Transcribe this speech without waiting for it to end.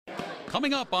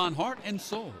Coming up on Heart and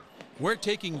Soul, we're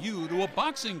taking you to a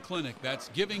boxing clinic that's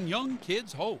giving young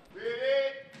kids hope.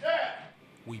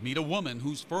 We meet a woman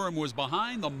whose firm was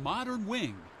behind the modern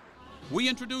wing. We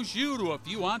introduce you to a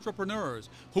few entrepreneurs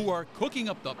who are cooking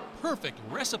up the perfect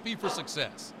recipe for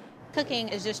success. Cooking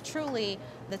is just truly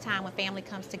the time when family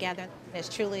comes together. It's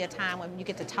truly a time when you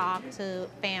get to talk to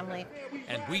family.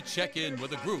 And we check in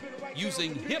with a group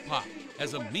using hip-hop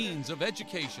as a means of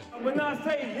education. When I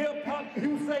say hip-hop,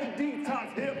 you say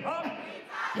detox. Hip-hop,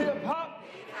 hip-hop.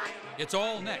 It's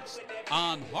all next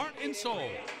on Heart and Soul.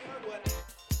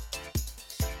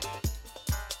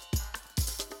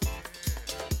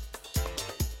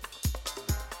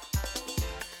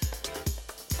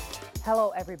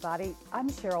 Hello, everybody. I'm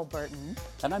Cheryl Burton.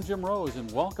 And I'm Jim Rose,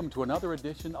 and welcome to another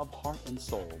edition of Heart and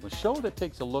Soul, the show that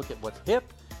takes a look at what's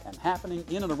hip and happening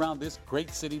in and around this great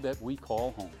city that we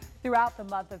call home. Throughout the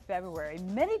month of February,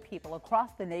 many people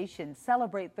across the nation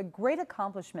celebrate the great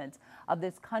accomplishments of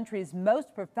this country's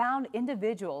most profound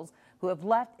individuals who have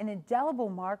left an indelible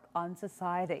mark on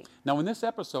society. Now, in this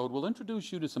episode, we'll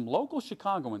introduce you to some local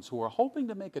Chicagoans who are hoping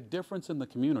to make a difference in the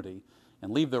community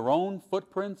and leave their own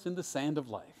footprints in the sand of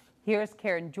life. Here's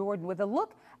Karen Jordan with a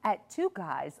look at two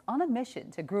guys on a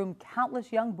mission to groom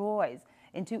countless young boys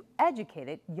into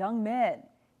educated young men.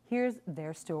 Here's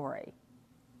their story.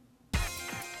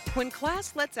 When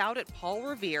class lets out at Paul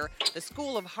Revere, the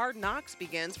School of Hard Knocks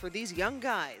begins for these young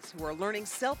guys who are learning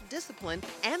self-discipline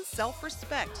and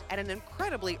self-respect at an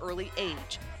incredibly early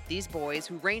age. These boys,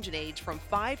 who range in age from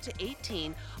 5 to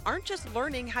 18, aren't just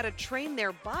learning how to train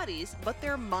their bodies, but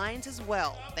their minds as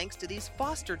well, thanks to these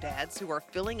foster dads who are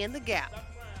filling in the gap.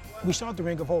 We started the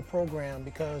Ring of Hope program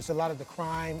because a lot of the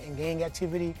crime and gang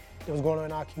activity that was going on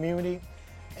in our community,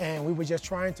 and we were just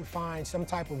trying to find some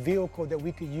type of vehicle that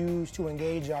we could use to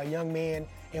engage our young men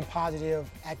in positive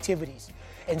activities.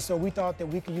 And so we thought that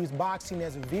we could use boxing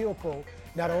as a vehicle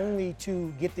not only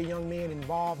to get the young men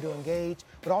involved or engaged,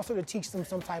 but also to teach them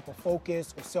some type of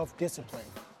focus or self-discipline.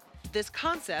 This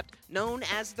concept, known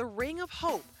as the Ring of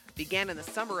Hope, began in the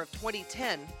summer of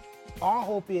 2010. Our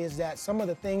hope is that some of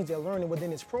the things they're learning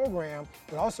within this program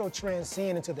would also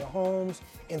transcend into their homes,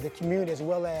 in the community, as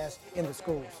well as in the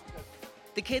schools.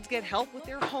 The kids get help with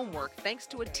their homework thanks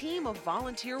to a team of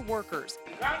volunteer workers.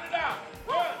 Count it down.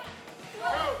 1, 2,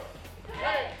 3.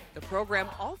 The program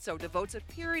also devotes a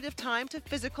period of time to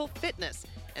physical fitness,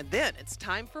 and then it's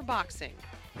time for boxing.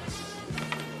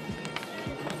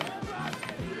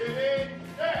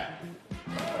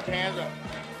 Hands up.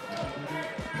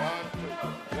 1,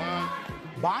 2,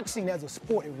 1. Boxing as a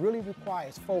sport, it really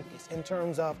requires focus in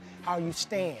terms of how you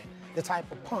stand, the type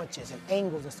of punches and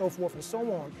angles and so forth and so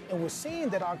on. And we're seeing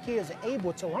that our kids are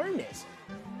able to learn this.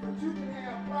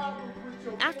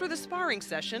 After the sparring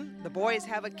session, the boys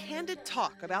have a candid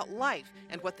talk about life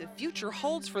and what the future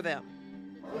holds for them.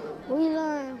 We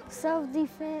learn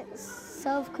self-defense,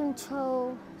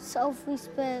 self-control,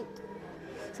 self-respect,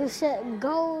 to set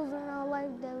goals in our life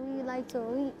that we like to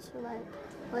reach. Like,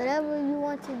 whatever you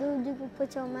want to do, you can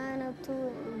put your mind up to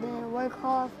it and then work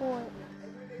hard for it.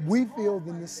 We feel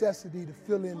the necessity to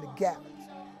fill in the gaps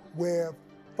where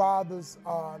fathers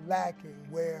are lacking,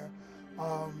 where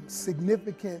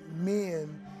significant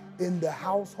men in the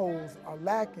households are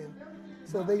lacking,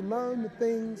 so they learn the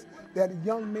things that a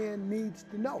young man needs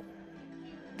to know.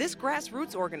 This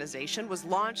grassroots organization was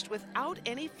launched without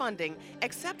any funding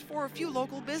except for a few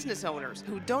local business owners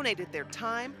who donated their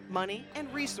time, money,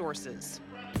 and resources.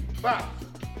 Box.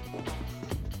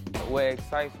 What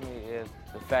excites me is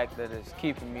the fact that it's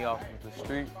keeping me off of the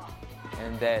street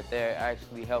and that they're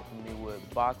actually helping me with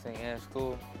boxing and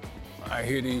school. I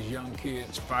hear these young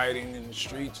kids fighting in the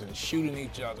streets and shooting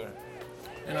each other.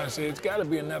 And I say, it's got to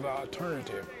be another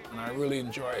alternative. And I really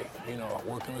enjoy,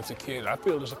 working with the kids. I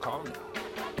feel it's a calling.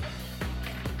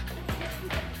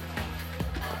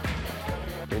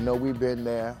 They know we've been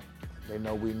there. They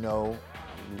know we know.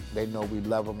 They know we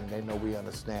love them, and they know we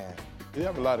understand. We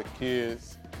have a lot of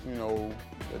kids,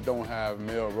 that don't have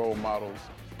male role models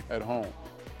at home.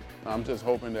 I'm just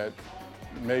hoping that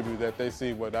maybe that they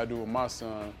see what I do with my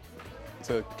son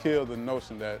to kill the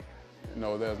notion that,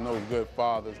 there's no good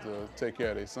fathers to take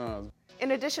care of their sons.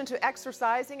 In addition to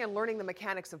exercising and learning the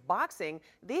mechanics of boxing,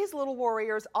 these little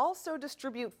warriors also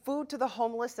distribute food to the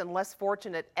homeless and less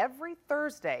fortunate every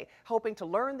Thursday, hoping to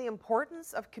learn the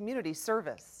importance of community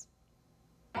service.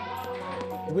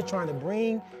 We're trying to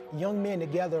bring young men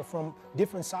together from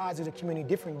different sides of the community,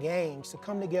 different gangs, to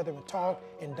come together and talk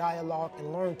and dialogue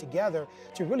and learn together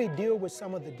to really deal with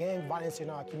some of the gang violence in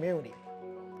our community.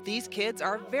 These kids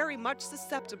are very much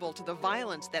susceptible to the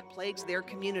violence that plagues their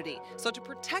community. So to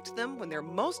protect them when they're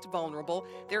most vulnerable,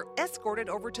 they're escorted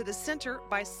over to the center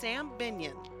by Sam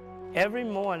Binion. Every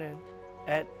morning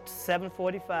at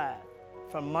 7:45,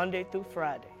 from Monday through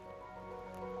Friday,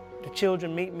 the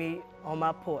children meet me on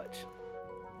my porch.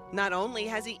 Not only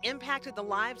has he impacted the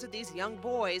lives of these young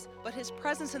boys, but his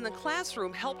presence in the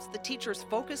classroom helps the teachers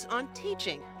focus on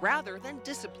teaching rather than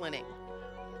disciplining.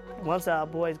 Once our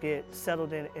boys get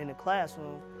settled in the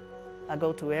classroom, I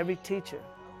go to every teacher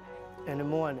in the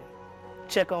morning,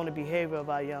 check on the behavior of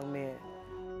our young men.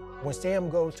 When Sam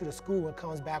goes to the school and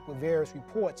comes back with various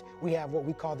reports, we have what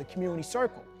we call the community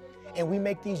circle, and we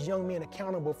make these young men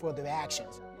accountable for their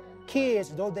actions. Kids,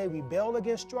 though they rebel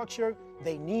against structure,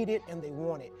 they need it and they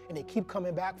want it, and they keep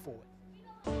coming back for it.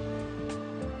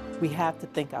 We have to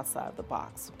think outside the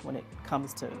box when it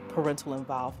comes to parental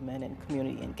involvement and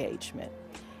community engagement.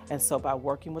 And so by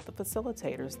working with the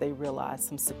facilitators, they realized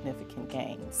some significant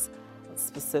gains.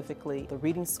 Specifically, the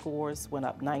reading scores went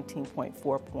up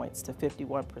 19.4 points to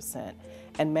 51%,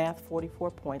 and math 44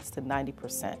 points to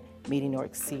 90%, meeting or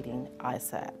exceeding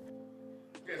ISAT.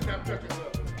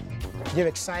 They're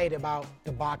excited about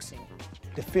the boxing,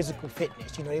 the physical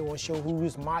fitness. You know, they want to show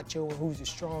who's macho and who's the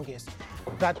strongest.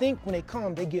 But I think when they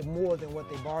come, they get more than what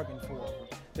they bargained for.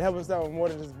 They help us out with more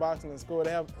than just boxing in school.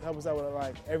 They help us out with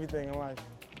like everything in life.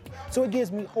 So it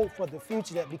gives me hope for the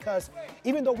future, that because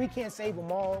even though we can't save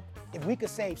them all, if we could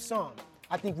save some,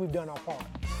 I think we've done our part.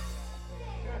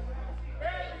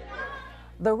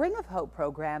 The Ring of Hope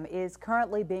program is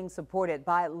currently being supported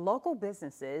by local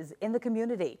businesses in the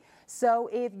community. So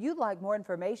if you'd like more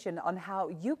information on how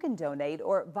you can donate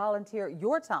or volunteer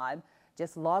your time,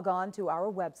 just log on to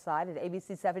our website at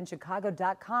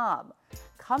abc7chicago.com.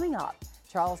 Coming up,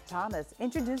 Charles Thomas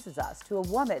introduces us to a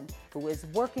woman who is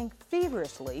working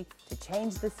feverishly to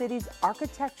change the city's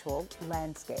architectural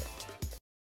landscape.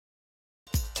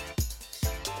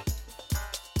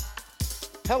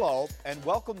 Hello, and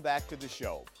welcome back to the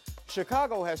show.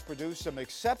 Chicago has produced some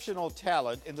exceptional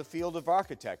talent in the field of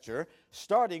architecture,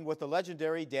 starting with the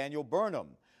legendary Daniel Burnham.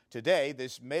 Today,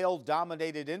 this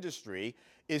male-dominated industry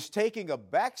is taking a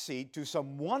backseat to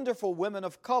some wonderful women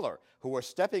of color who are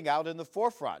stepping out in the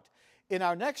forefront. In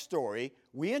our next story,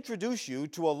 we introduce you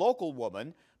to a local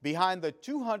woman behind the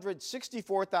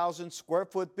 264,000 square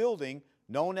foot building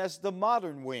known as the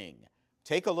Modern Wing.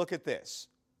 Take a look at this.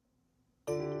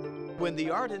 When the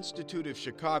Art Institute of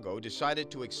Chicago decided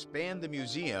to expand the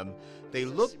museum, they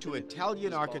looked to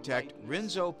Italian architect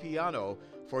Renzo Piano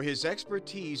for his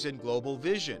expertise in global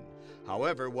vision.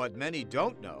 However, what many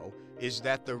don't know is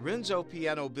that the Renzo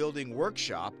Piano Building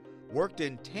Workshop worked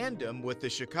in tandem with the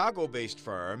Chicago-based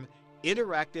firm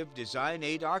Interactive Design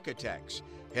Aid Architects,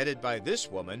 headed by this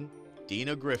woman,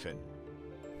 Dina Griffin.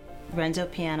 Renzo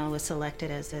Piano was selected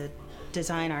as a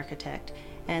design architect,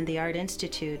 and the Art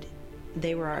Institute,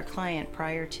 they were our client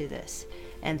prior to this,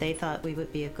 and they thought we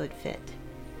would be a good fit.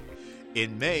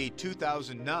 In May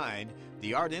 2009,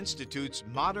 the Art Institute's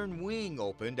Modern Wing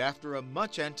opened after a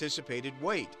much-anticipated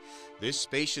wait. This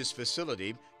spacious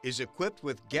facility is equipped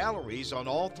with galleries on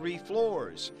all 3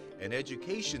 floors, an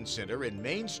education center in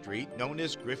Main Street known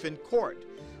as Griffin Court.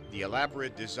 The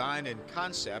elaborate design and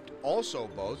concept also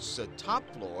boasts a top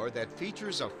floor that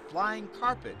features a flying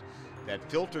carpet that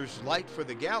filters light for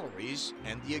the galleries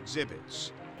and the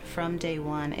exhibits. From day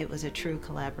one, it was a true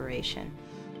collaboration.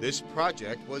 This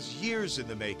project was years in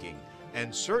the making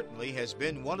and certainly has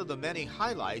been one of the many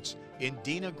highlights in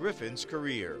Dina Griffin's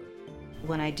career.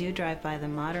 When I do drive by the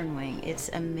Modern Wing, it's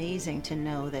amazing to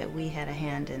know that we had a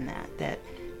hand in that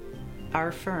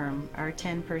our firm, our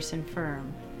 10-person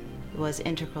firm, was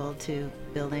integral to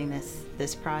building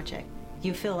this project.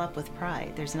 You fill up with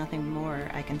pride. There's nothing more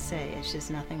I can say. It's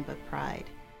just nothing but pride.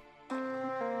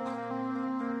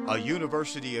 A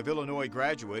University of Illinois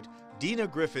graduate, Dina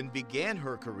Griffin began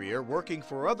her career working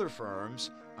for other firms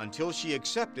until she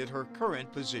accepted her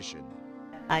current position.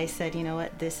 I said, you know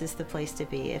what, this is the place to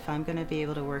be if I'm going to be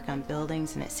able to work on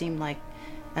buildings, and it seemed like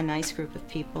a nice group of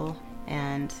people,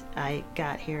 and I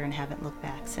got here and haven't looked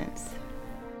back since.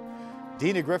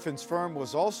 Dina Griffin's firm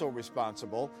was also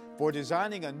responsible for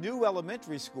designing a new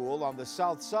elementary school on the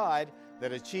South Side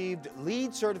that achieved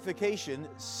LEED certification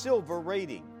Silver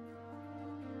rating.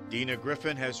 Dina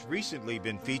Griffin has recently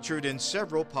been featured in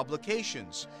several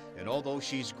publications, and although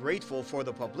she's grateful for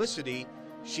the publicity,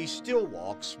 she still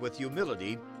walks with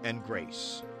humility and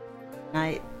grace.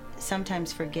 I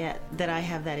sometimes forget that I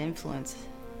have that influence,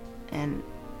 and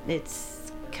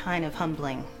it's kind of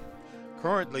humbling.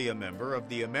 Currently a member of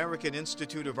the American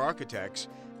Institute of Architects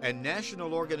and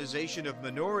National Organization of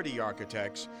Minority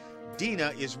Architects,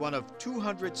 Dina is one of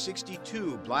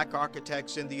 262 black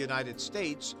architects in the United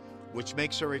States, which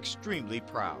makes her extremely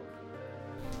proud.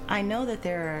 I know that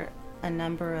there are a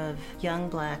number of young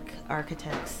black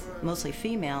architects, mostly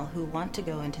female, who want to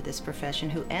go into this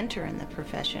profession, who enter in the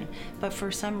profession, but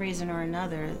for some reason or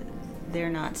another, they're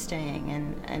not staying,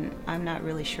 and I'm not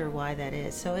really sure why that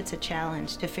is. So it's a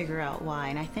challenge to figure out why,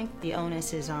 and I think the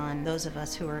onus is on those of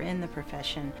us who are in the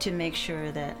profession to make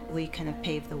sure that we kind of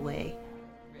pave the way.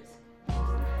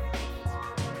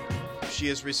 She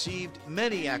has received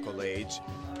many accolades,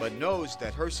 but knows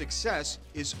that her success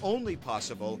is only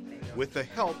possible with the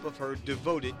help of her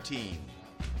devoted team.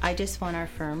 I just want our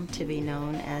firm to be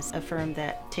known as a firm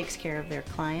that takes care of their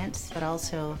clients, but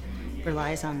also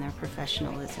relies on their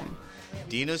professionalism.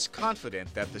 Dina's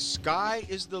confident that the sky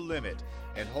is the limit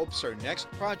and hopes her next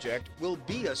project will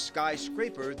be a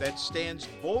skyscraper that stands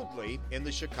boldly in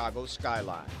the Chicago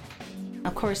skyline.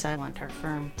 Of course, I want our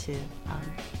firm to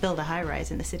build a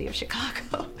high-rise in the city of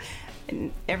Chicago,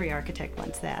 and every architect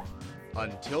wants that.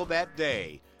 Until that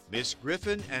day, Miss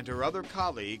Griffin and her other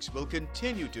colleagues will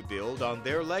continue to build on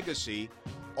their legacy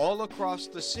all across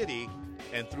the city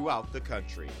and throughout the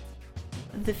country.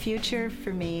 The future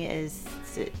for me is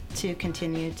to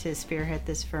continue to spearhead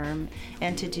this firm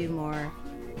and to do more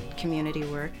community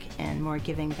work and more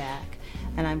giving back.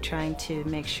 And I'm trying to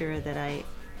make sure that I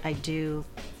do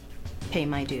pay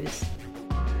my dues.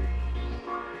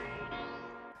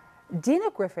 Dina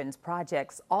Griffin's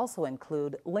projects also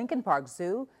include Lincoln Park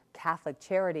Zoo, Catholic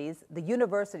Charities, the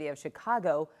University of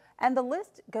Chicago, and the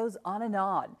list goes on and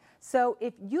on. So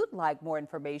if you'd like more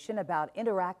information about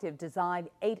Interactive Design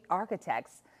 8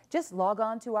 Architects, just log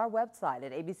on to our website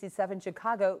at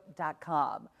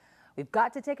abc7chicago.com. We've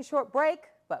got to take a short break,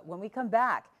 but when we come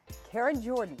back, Karen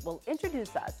Jordan will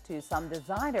introduce us to some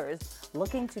designers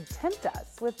looking to tempt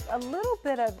us with a little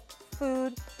bit of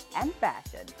food and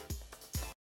fashion.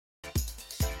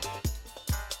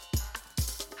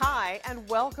 Hi, and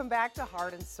welcome back to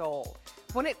Heart and Soul.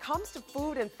 When it comes to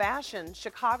food and fashion,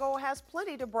 Chicago has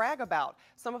plenty to brag about.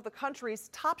 Some of the country's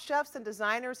top chefs and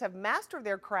designers have mastered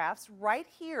their crafts right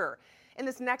here. In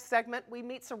this next segment, we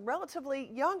meet some relatively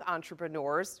young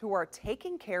entrepreneurs who are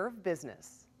taking care of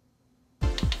business.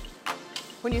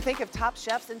 When you think of top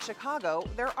chefs in Chicago,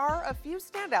 there are a few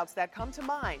standouts that come to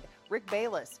mind: Rick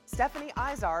Bayless, Stephanie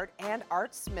Izard, and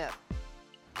Art Smith.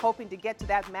 Hoping to get to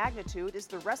that magnitude is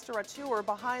the restaurateur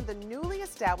behind the newly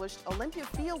established Olympia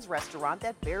Fields restaurant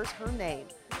that bears her name.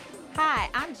 Hi,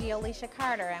 I'm Gio-Alicia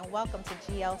Carter, and welcome to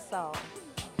Gio Soul.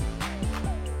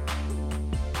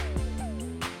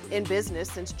 In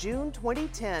business since June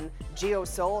 2010, Gio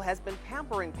Soul has been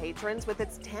pampering patrons with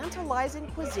its tantalizing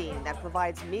cuisine that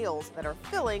provides meals that are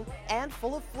filling and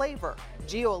full of flavor.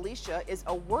 Gio-Alicia is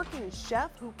a working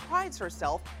chef who prides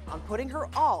herself on putting her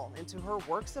all into her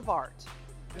works of art.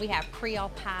 We have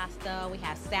Creole pasta, we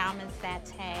have salmon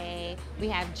satay, we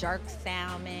have jerk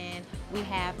salmon, we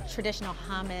have traditional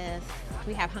hummus,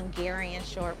 we have Hungarian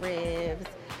short ribs.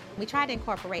 We try to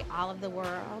incorporate all of the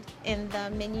world in the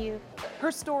menu. Her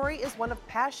story is one of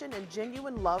passion and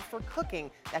genuine love for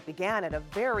cooking that began at a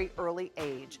very early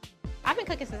age. I've been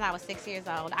cooking since I was 6 years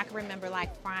old. I can remember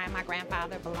frying my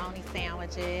grandfather bologna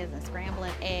sandwiches and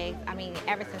scrambling eggs. I mean,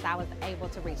 ever since I was able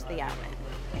to reach the oven.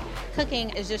 Cooking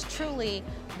is just truly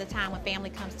the time when family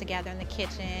comes together in the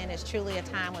kitchen. It's truly a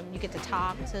time when you get to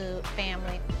talk to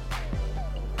family.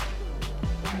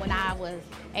 When I was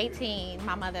 18,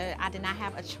 my mother, I did not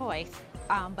have a choice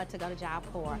but to go to Job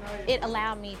Corps. It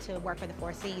allowed me to work for the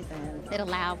Four Seasons. It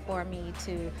allowed for me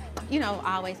to,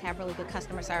 always have really good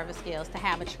customer service skills, to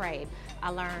have a trade. I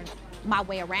learned my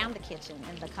way around the kitchen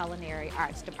in the culinary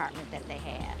arts department that they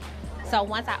had. So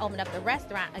once I opened up the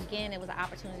restaurant, again, it was an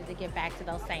opportunity to give back to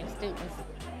those same students.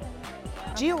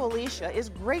 Gio-Alicia is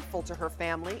grateful to her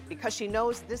family because she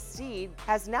knows this seed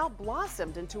has now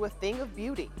blossomed into a thing of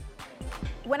beauty.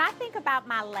 When I think about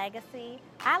my legacy,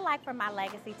 I like for my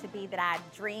legacy to be that I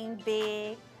dreamed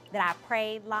big, that I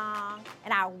prayed long,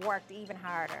 and I worked even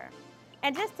harder.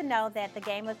 And just to know that the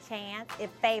game of chance, it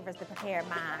favors the prepared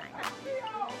mind.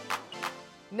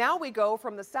 Now we go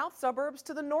from the south suburbs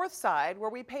to the north side, where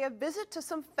we pay a visit to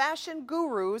some fashion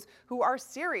gurus who are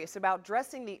serious about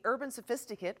dressing the urban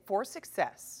sophisticate for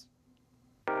success.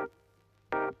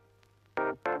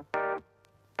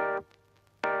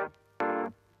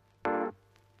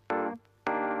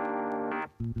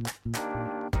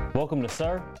 Welcome to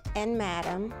Sir and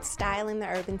Madam, Styling the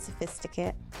Urban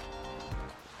Sophisticate.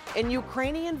 In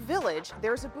Ukrainian Village,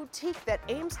 there's a boutique that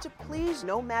aims to please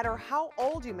no matter how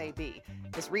old you may be.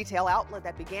 This retail outlet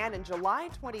that began in July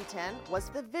 2010 was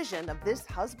the vision of this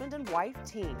husband and wife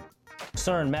team.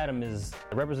 Sir and Madam is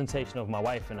a representation of my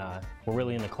wife and I. We're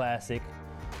really into classic,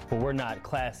 but we're not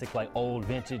classic like old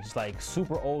vintage, like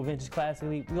super old vintage classic.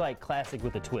 We like classic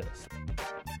with a twist.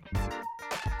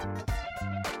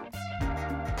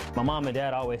 My mom and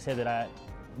dad always said that I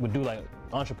would do like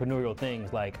entrepreneurial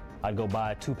things, like I'd go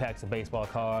buy 2 packs of baseball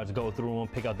cards, go through them,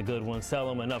 pick out the good ones, sell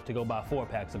them enough to go buy 4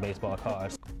 packs of baseball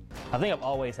cards. I think I've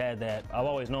always had that. I've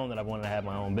always known that I wanted to have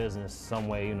my own business some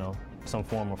way, you know, some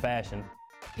form of fashion.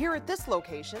 Here at this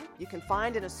location, you can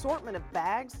find an assortment of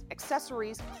bags,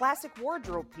 accessories, classic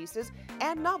wardrobe pieces,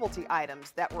 and novelty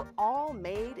items that were all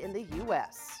made in the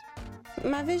U.S.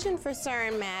 My vision for Sir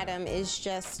and Madam is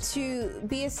just to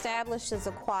be established as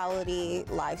a quality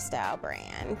lifestyle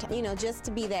brand. You know, just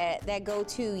to be that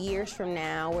go-to years from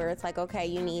now where it's like, okay,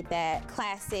 you need that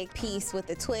classic piece with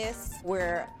a twist,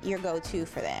 we're your go-to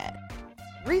for that.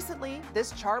 Recently,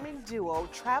 this charming duo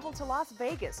traveled to Las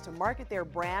Vegas to market their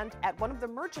brand at one of the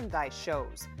merchandise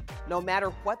shows. No matter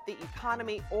what the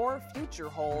economy or future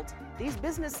holds, these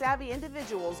business-savvy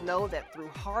individuals know that through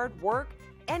hard work,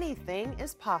 anything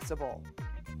is possible.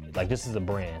 Like, this is a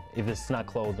brand. If it's not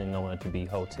clothing, I want it to be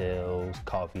hotels,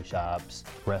 coffee shops,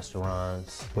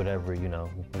 restaurants, whatever, you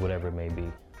know, whatever it may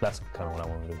be. That's kind of what I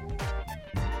want to do.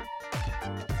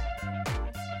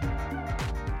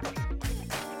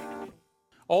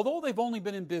 Although they've only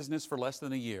been in business for less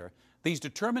than a year, these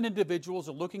determined individuals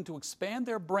are looking to expand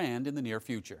their brand in the near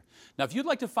future. Now, if you'd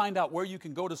like to find out where you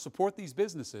can go to support these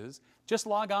businesses, just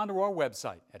log on to our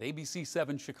website at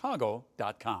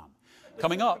abc7chicago.com.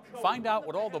 Coming up, find out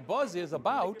what all the buzz is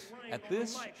about at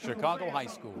this Chicago high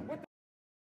school.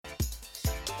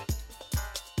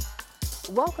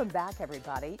 Welcome back,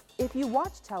 everybody. If you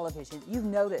watch television, you've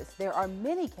noticed there are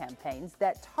many campaigns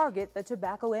that target the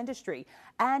tobacco industry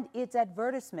and its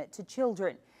advertisement to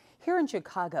children. Here in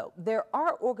Chicago, there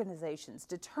are organizations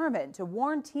determined to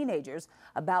warn teenagers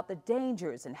about the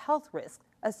dangers and health risks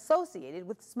associated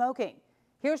with smoking.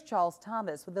 Here's Charles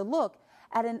Thomas with a look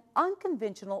at an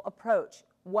unconventional approach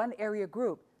one area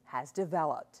group has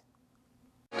developed.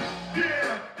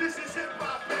 Yeah, this is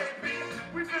hip-hop, baby.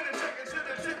 We finna take it to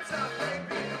the tip top,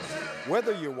 baby.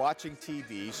 Whether you're watching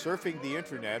TV, surfing the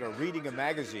internet, or reading a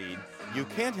magazine, you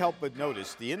can't help but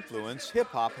notice the influence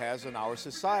hip-hop has on our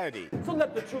society. So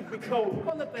let the truth be told,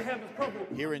 or let the heavens crumble.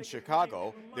 Here in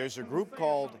Chicago, there's a group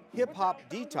called Hip Hop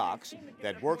Detox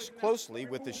that works closely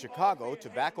with the Chicago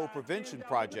Tobacco Prevention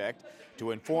Project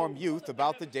to inform youth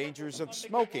about the dangers of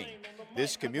smoking.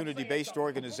 This community-based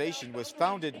organization was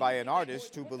founded by an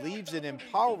artist who believes in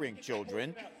empowering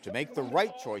children to make the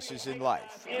right choices in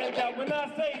life. And when I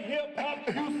say hip-hop,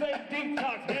 you say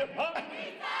detox. Hip-hop,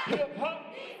 hip-hop.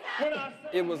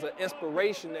 It was an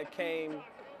inspiration that came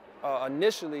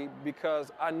initially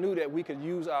because I knew that we could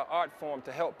use our art form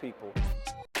to help people.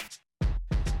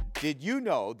 Did you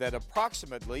know that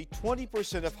approximately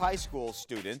 20% of high school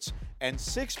students and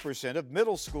 6% of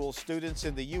middle school students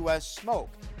in the U.S.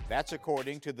 smoke? That's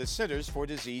according to the Centers for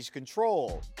Disease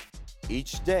Control.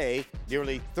 Each day,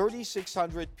 nearly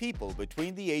 3,600 people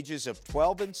between the ages of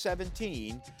 12 and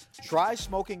 17 try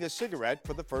smoking a cigarette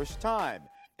for the first time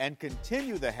and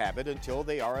continue the habit until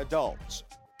they are adults.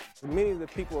 Many of the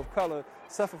people of color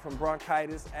suffer from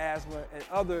bronchitis, asthma, and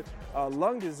other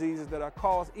lung diseases that are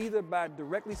caused either by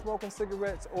directly smoking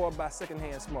cigarettes or by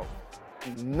secondhand smoke.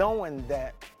 Knowing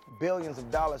that billions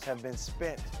of dollars have been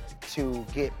spent to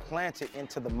get planted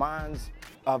into the minds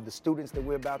of the students that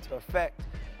we're about to affect,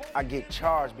 I get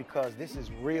charged because this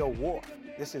is real war.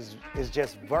 This is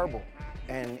just verbal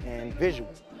and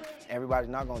visual. Everybody's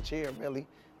not gonna cheer, really.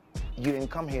 You didn't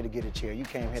come here to get a cheer, you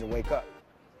came here to wake up.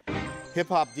 Hip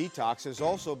Hop Detox has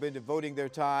also been devoting their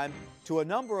time to a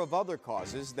number of other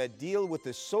causes that deal with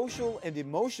the social and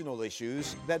emotional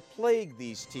issues that plague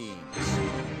these teens.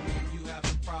 You have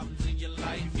problems in your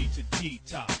life, you need to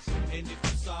detox. And if you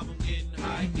solve them getting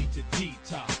high, you need to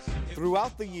detox.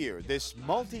 Throughout the year, this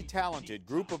multi-talented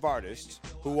group of artists,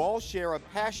 who all share a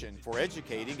passion for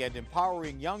educating and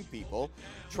empowering young people,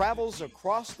 travels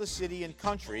across the city and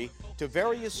country to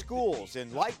various schools,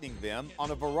 enlightening them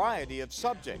on a variety of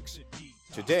subjects.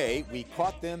 Today, we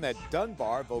caught them at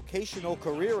Dunbar Vocational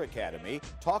Career Academy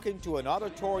talking to an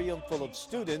auditorium full of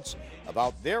students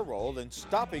about their role in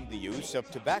stopping the use of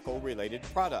tobacco-related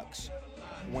products.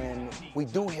 when we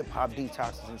do hip-hop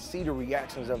detoxes and see the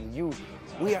reactions of the youth,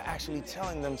 we are actually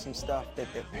telling them some stuff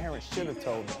that their parents should have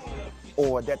told them,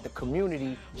 or that the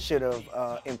community should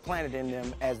have implanted in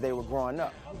them as they were growing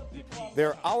up.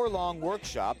 Their hour-long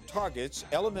workshop targets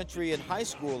elementary and high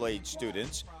school age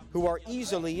students who are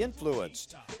easily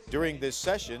influenced. During this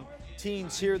session,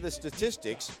 teens hear the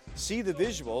statistics, see the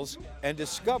visuals, and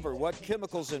discover what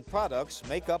chemicals and products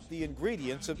make up the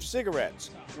ingredients of cigarettes.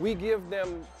 We give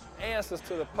them answers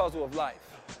to the puzzle of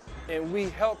life, and we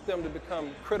help them to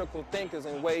become critical thinkers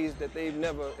in ways that they've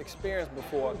never experienced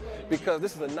before, because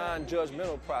this is a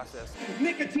non-judgmental process.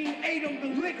 Nicotine ate him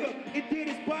the liquor, it did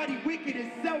his body wicked,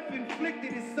 it's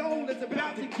self-inflicted, his soul is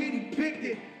about to get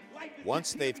evicted.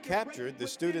 Once they've captured the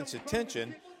students'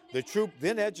 attention, the troupe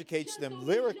then educates them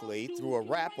lyrically through a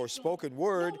rap or spoken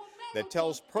word that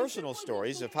tells personal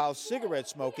stories of how cigarette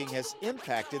smoking has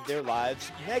impacted their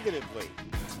lives negatively.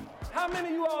 How many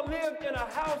of you all live in a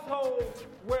household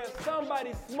where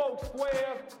somebody smokes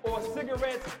squares or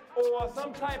cigarettes or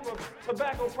some type of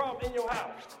tobacco problem in your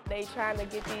house? They trying to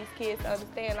get these kids to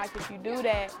understand, like, if you do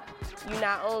that, you're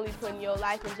not only putting your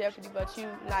life in jeopardy, but you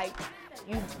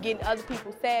getting other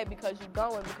people sad because you're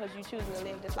going, because you're choosing to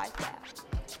live this lifestyle.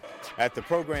 At the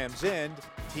program's end,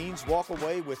 teens walk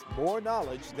away with more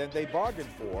knowledge than they bargained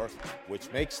for, which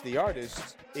makes the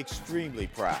artists extremely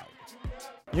proud.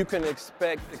 You can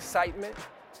expect excitement,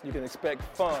 you can expect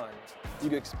fun, you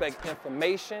can expect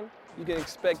information, you can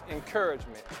expect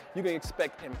encouragement, you can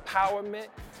expect empowerment,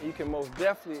 and you can most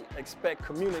definitely expect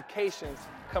communications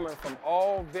coming from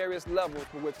all various levels,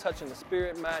 where we're touching the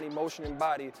spirit, mind, emotion, and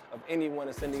body of anyone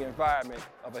that's in the environment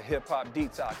of a hip-hop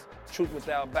detox, truth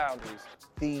without boundaries.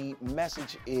 The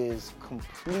message is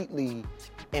completely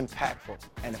impactful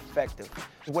and effective.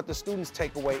 What the students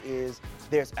take away is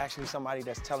there's actually somebody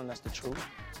that's telling us the truth,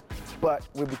 but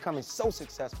we're becoming so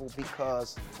successful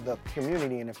because the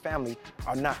community and the family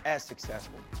are not as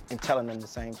successful in telling them the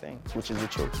same thing, which is the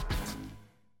truth.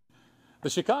 The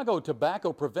Chicago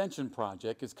Tobacco Prevention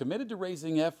Project is committed to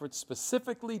raising efforts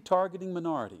specifically targeting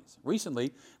minorities.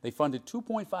 Recently, they funded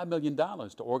 $2.5 million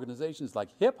to organizations like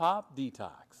Hip Hop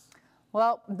Detox.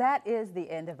 Well, that is the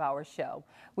end of our show.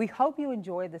 We hope you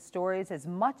enjoyed the stories as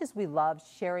much as we loved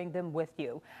sharing them with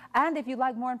you. And if you'd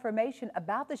like more information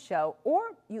about the show, or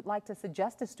you'd like to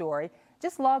suggest a story,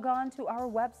 just log on to our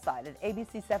website at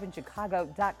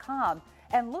abc7chicago.com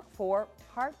and look for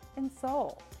Heart and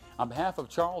Soul. On behalf of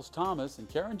Charles Thomas and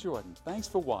Karen Jordan, thanks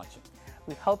for watching.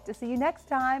 We hope to see you next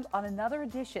time on another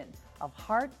edition of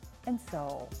Heart and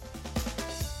Soul.